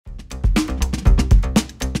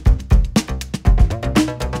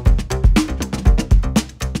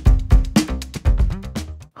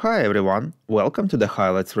Hi everyone, welcome to the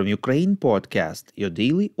Highlights from Ukraine podcast, your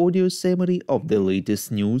daily audio summary of the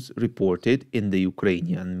latest news reported in the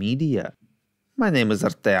Ukrainian media. My name is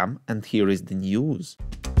Artem and here is the news.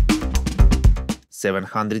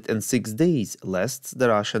 706 days lasts the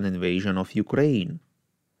Russian invasion of Ukraine.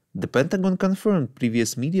 The Pentagon confirmed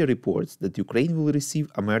previous media reports that Ukraine will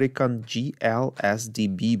receive American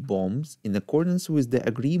GLSDB bombs in accordance with the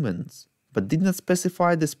agreements, but did not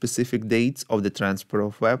specify the specific dates of the transfer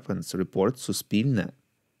of weapons, reports Suspilne.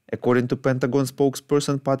 According to Pentagon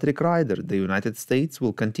spokesperson Patrick Ryder, the United States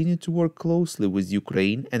will continue to work closely with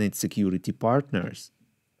Ukraine and its security partners.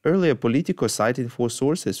 Earlier, Politico, citing 4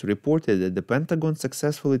 sources, reported that the Pentagon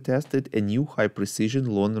successfully tested a new high-precision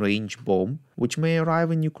long-range bomb, which may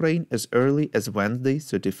arrive in Ukraine as early as Wednesday,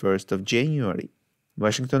 31st of January.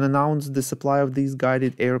 Washington announced the supply of these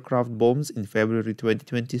guided aircraft bombs in February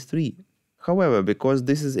 2023. However, because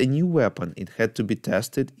this is a new weapon, it had to be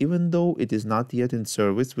tested even though it is not yet in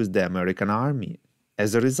service with the American Army.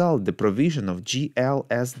 As a result, the provision of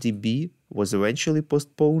GLSDB was eventually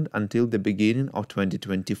postponed until the beginning of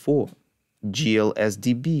 2024.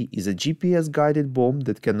 GLSDB is a GPS-guided bomb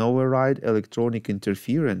that can override electronic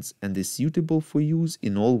interference and is suitable for use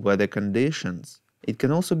in all weather conditions. It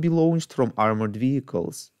can also be launched from armored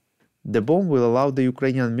vehicles. The bomb will allow the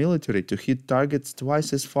Ukrainian military to hit targets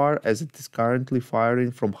twice as far as it is currently firing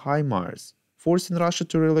from HIMARS, forcing Russia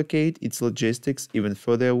to relocate its logistics even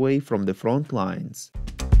further away from the front lines.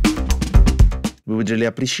 We would really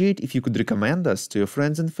appreciate if you could recommend us to your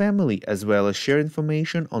friends and family, as well as share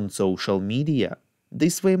information on social media.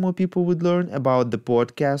 This way more people would learn about the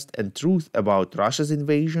podcast and truth about Russia's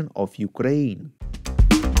invasion of Ukraine.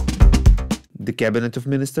 The Cabinet of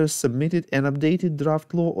Ministers submitted an updated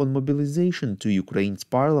draft law on mobilization to Ukraine's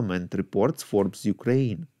parliament, reports Forbes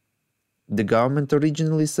Ukraine. The government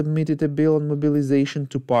originally submitted a bill on mobilization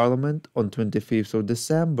to Parliament on 25th of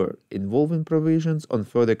December, involving provisions on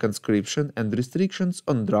further conscription and restrictions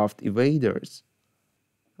on draft evaders.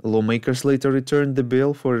 Lawmakers later returned the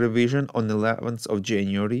bill for revision on 11th of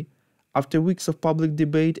January, after weeks of public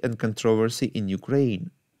debate and controversy in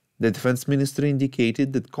Ukraine. The Defense Ministry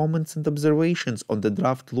indicated that comments and observations on the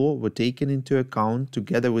draft law were taken into account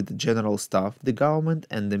together with the General Staff, the government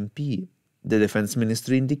and MP. The Defense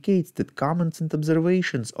Ministry indicates that comments and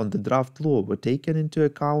observations on the draft law were taken into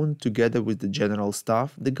account together with the General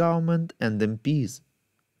Staff, the government and MPs.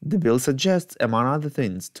 The bill suggests, among other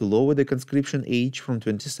things, to lower the conscription age from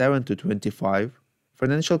 27 to 25.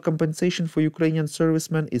 Financial compensation for Ukrainian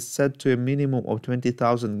servicemen is set to a minimum of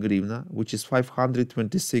 20,000 hryvnia, which is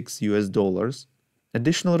 $526.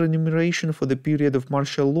 Additional remuneration for the period of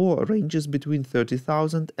martial law ranges between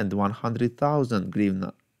 30,000 and 100,000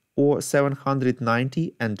 hryvnia, or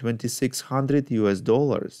 790 and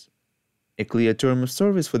 $2,600. A clear term of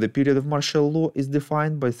service for the period of martial law is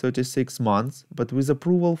defined by 36 months, but with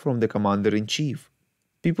approval from the Commander-in-Chief.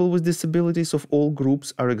 People with disabilities of all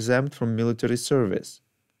groups are exempt from military service,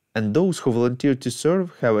 and those who volunteer to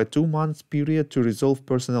serve have a 2-month period to resolve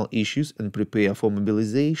personal issues and prepare for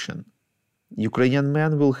mobilization. Ukrainian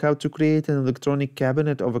men will have to create an electronic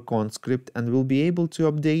cabinet of a conscript and will be able to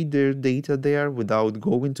update their data there without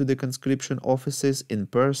going to the conscription offices in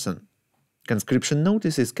person. Conscription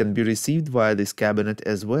notices can be received via this cabinet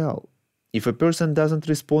as well. If a person doesn't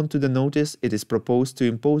respond to the notice, it is proposed to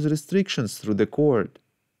impose restrictions through the court.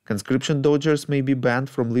 Conscription dodgers may be banned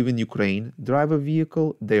from leaving Ukraine, drive a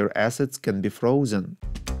vehicle, their assets can be frozen.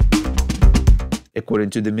 According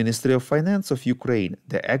to the Ministry of Finance of Ukraine,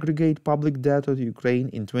 the aggregate public debt of Ukraine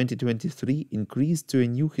in 2023 increased to a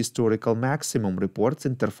new historical maximum, reports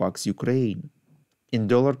Interfax Ukraine. In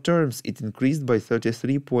dollar terms, it increased by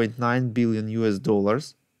 $33.9 billion,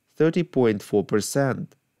 30.4%.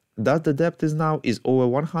 Thus, the debt now is over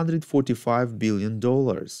 $145 billion.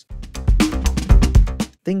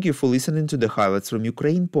 Thank you for listening to the Highlights from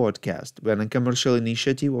Ukraine podcast. We're a commercial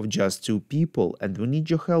initiative of just 2 people and we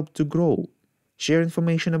need your help to grow. Share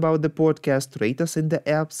information about the podcast, rate us in the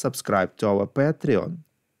app, subscribe to our Patreon.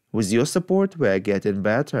 With your support, we are getting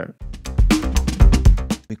better.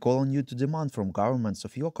 We call on you to demand from governments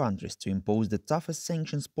of your countries to impose the toughest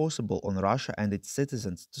sanctions possible on Russia and its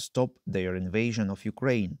citizens to stop their invasion of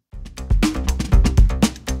Ukraine.